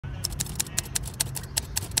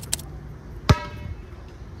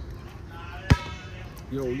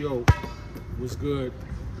Yo, what's good?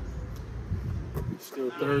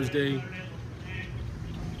 Still Thursday.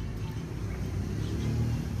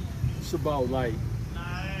 It's about like,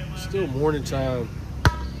 still morning time.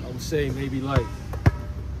 I would say maybe like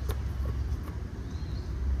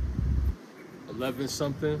 11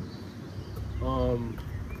 something. When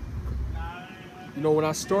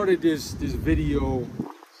I started this video,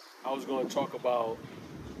 I was gonna talk about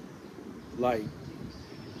like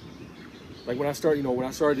when I started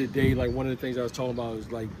the day, like one of the things I was talking about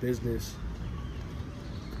was like business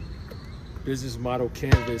model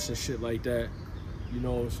canvas and shit like that,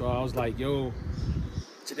 so I was like, yo,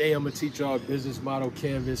 today I'm gonna teach y'all business model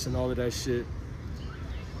canvas and all of that shit.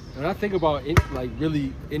 And I think about it, like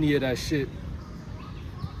really any of that shit,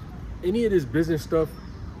 any of this business stuff,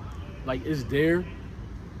 like it's there,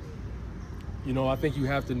 I think you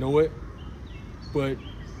have to know it, but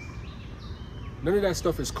none of that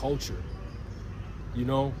stuff is culture.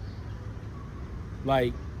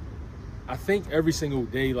 Like I think every single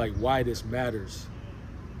day, like why this matters.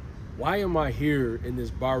 Why am I here in this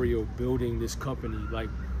barrio building this company? Like,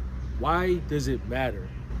 why does it matter?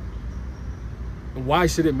 And why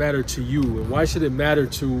should it matter to you? And why should it matter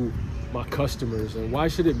to my customers? And why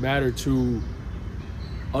should it matter to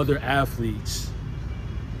other athletes?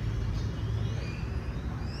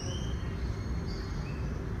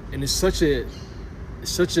 And it's such an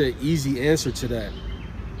easy answer to that.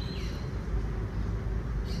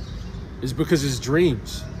 It's because it's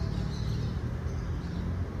dreams.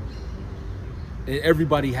 And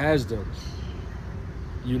everybody has them.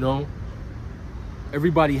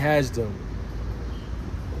 Everybody has them.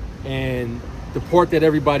 And the part that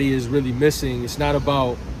everybody is really missing, it's not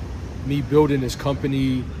about me building this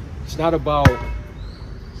company. It's not about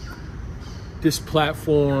this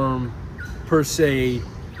platform per se.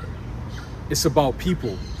 It's about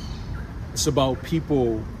people. It's about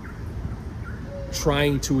people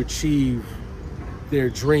trying to achieve their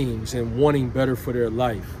dreams and wanting better for their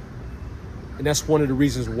life. And that's one of the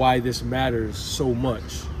reasons why this matters so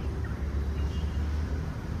much.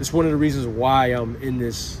 It's one of the reasons why I'm in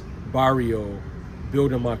this barrio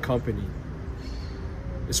building my company.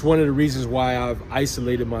 It's one of the reasons why I've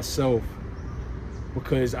isolated myself,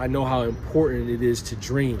 because I know how important it is to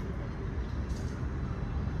dream.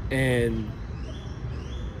 And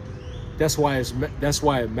that's why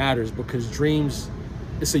it matters, because dreams,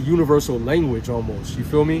 it's a universal language almost. You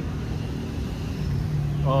feel me?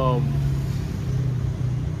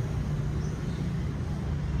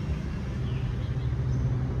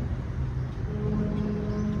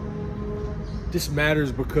 This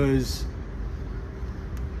matters because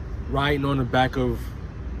riding on the back of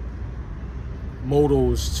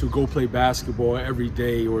motos to go play basketball every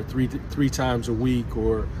day or three times a week,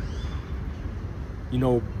 or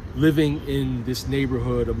living in this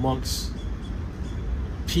neighborhood amongst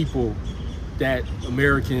people that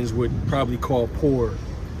Americans would probably call poor.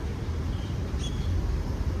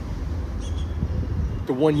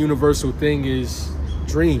 The one universal thing is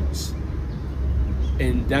dreams.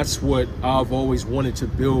 And that's what I've always wanted to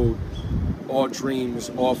build all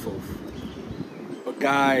dreams off of. A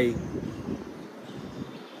guy,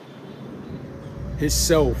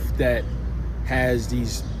 himself, that has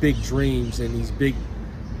these big dreams and these big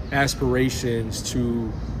aspirations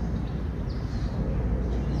to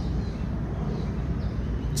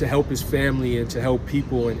help his family and to help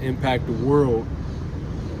people and impact the world.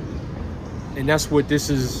 And that's what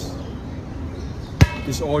this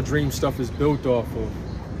all dream stuff is built off of.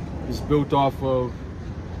 It's built off of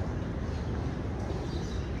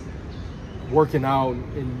working out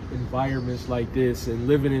in environments like this and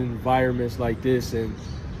living in environments like this, and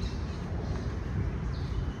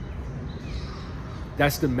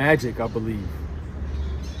that's the magic, I believe.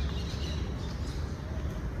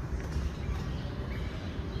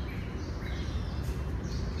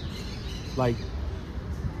 Like,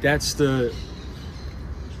 that's the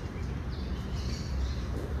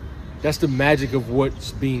magic of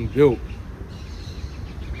what's being built.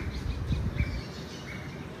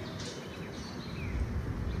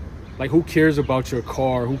 Like, who cares about your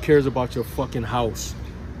car? Who cares about your fucking house?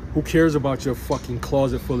 Who cares about your fucking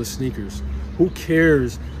closet full of sneakers? Who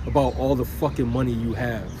cares about all the fucking money you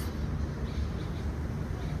have?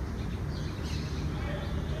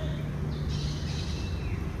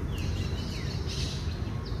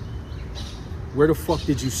 Where the fuck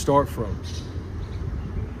did you start from?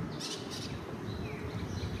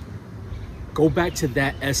 Go back to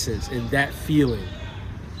that essence and that feeling.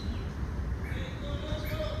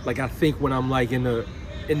 Like, I think when I'm like in the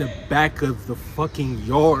back of the fucking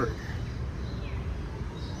yard,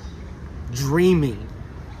 dreaming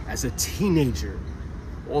as a teenager,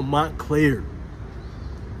 on Montclair.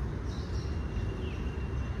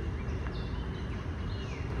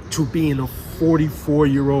 To being a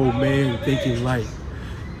 44-year-old man thinking like,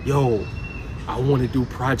 yo, I want to do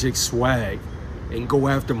Project Swag and go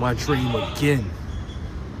after my dream again.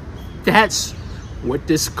 That's what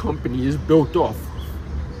this company is built off of.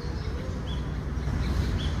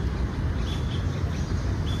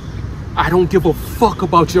 I don't give a fuck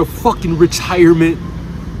about your fucking retirement.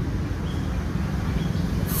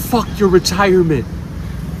 Fuck your retirement.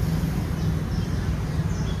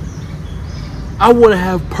 I want to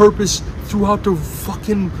have purpose throughout the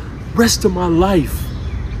fucking rest of my life.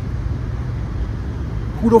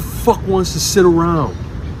 Who the fuck wants to sit around?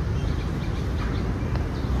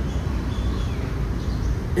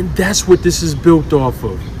 And that's what this is built off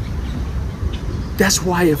of. That's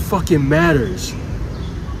why it fucking matters.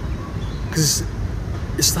 Because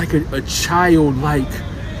it's like a childlike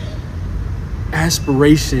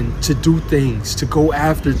aspiration to do things, to go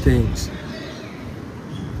after things.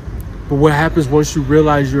 But what happens once you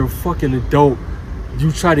realize you're a fucking adult,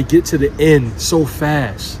 you try to get to the end so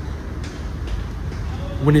fast.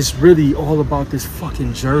 When it's really all about this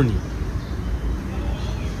fucking journey.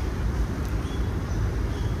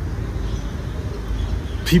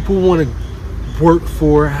 People want to work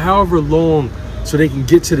for however long so they can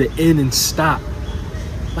get to the end and stop.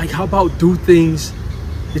 Like, how about do things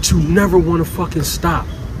that you never want to fucking stop?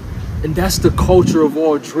 And that's the culture of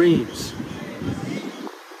all dreams. You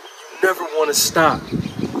never want to stop.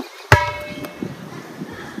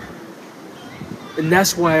 And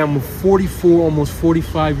that's why I'm a 44, almost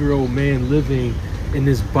 45-year-old man living in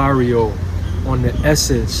this barrio on the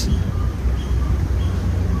essence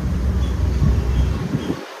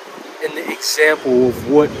and the example of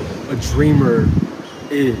what a dreamer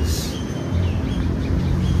is.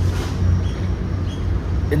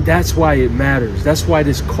 And that's why it matters. That's why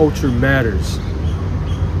this culture matters.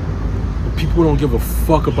 People don't give a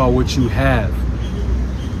fuck about what you have.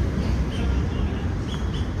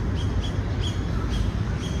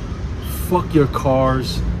 Fuck your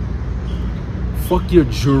cars. Fuck your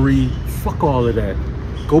jewelry. Fuck all of that.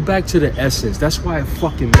 Go back to the essence. That's why it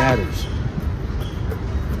fucking matters.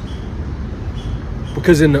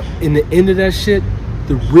 Because in the end of that shit,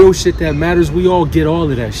 the real shit that matters, we all get all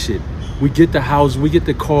of that shit. We get the house, we get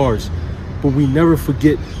the cars, but we never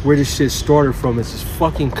forget where this shit started from. It's this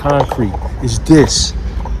fucking concrete. It's this.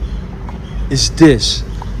 It's this.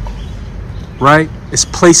 Right? It's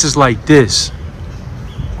places like this.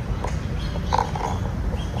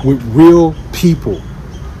 With real people.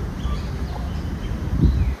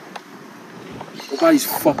 Nobody's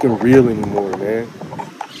fucking real anymore, man.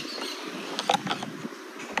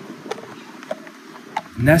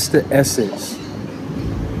 And that's the essence.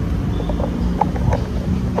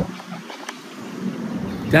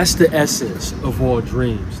 That's the essence of all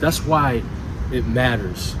dreams. That's why it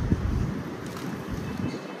matters.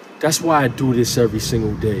 That's why I do this every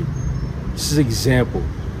single day. This is an example.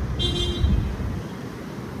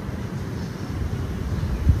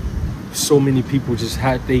 So many people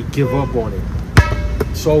they give up on it.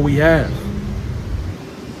 That's all we have.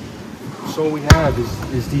 That's all we have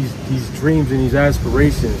is these dreams and these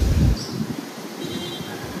aspirations.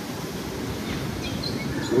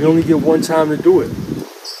 We only get one time to do it.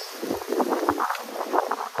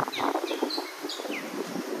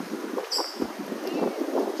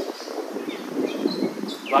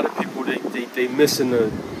 A lot of people, they missing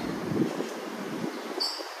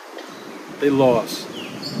they lost.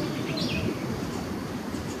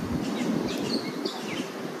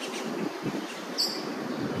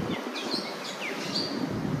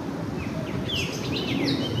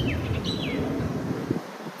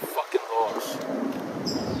 Fucking lost.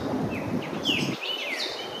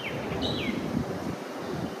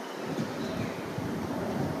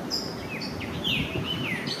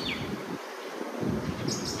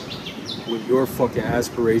 When your fucking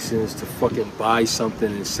aspiration is to fucking buy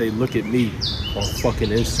something and say, look at me on fucking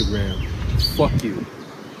Instagram. Fuck you.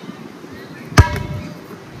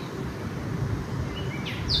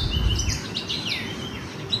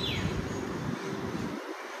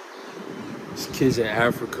 These kids in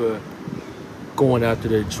Africa going after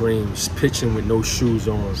their dreams, pitching with no shoes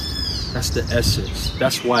on. That's the essence.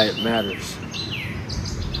 That's why it matters.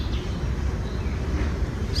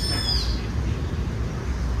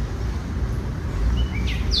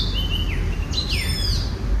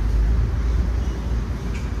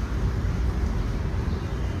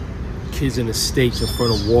 Kids in the States in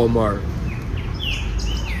front of Walmart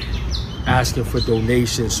asking for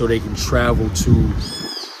donations so they can travel to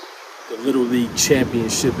the Little League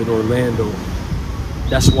Championship in Orlando.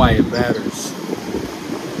 That's why it matters.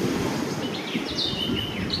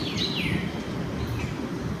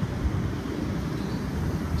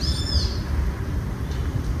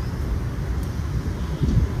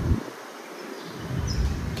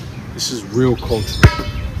 this is real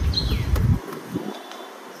culture.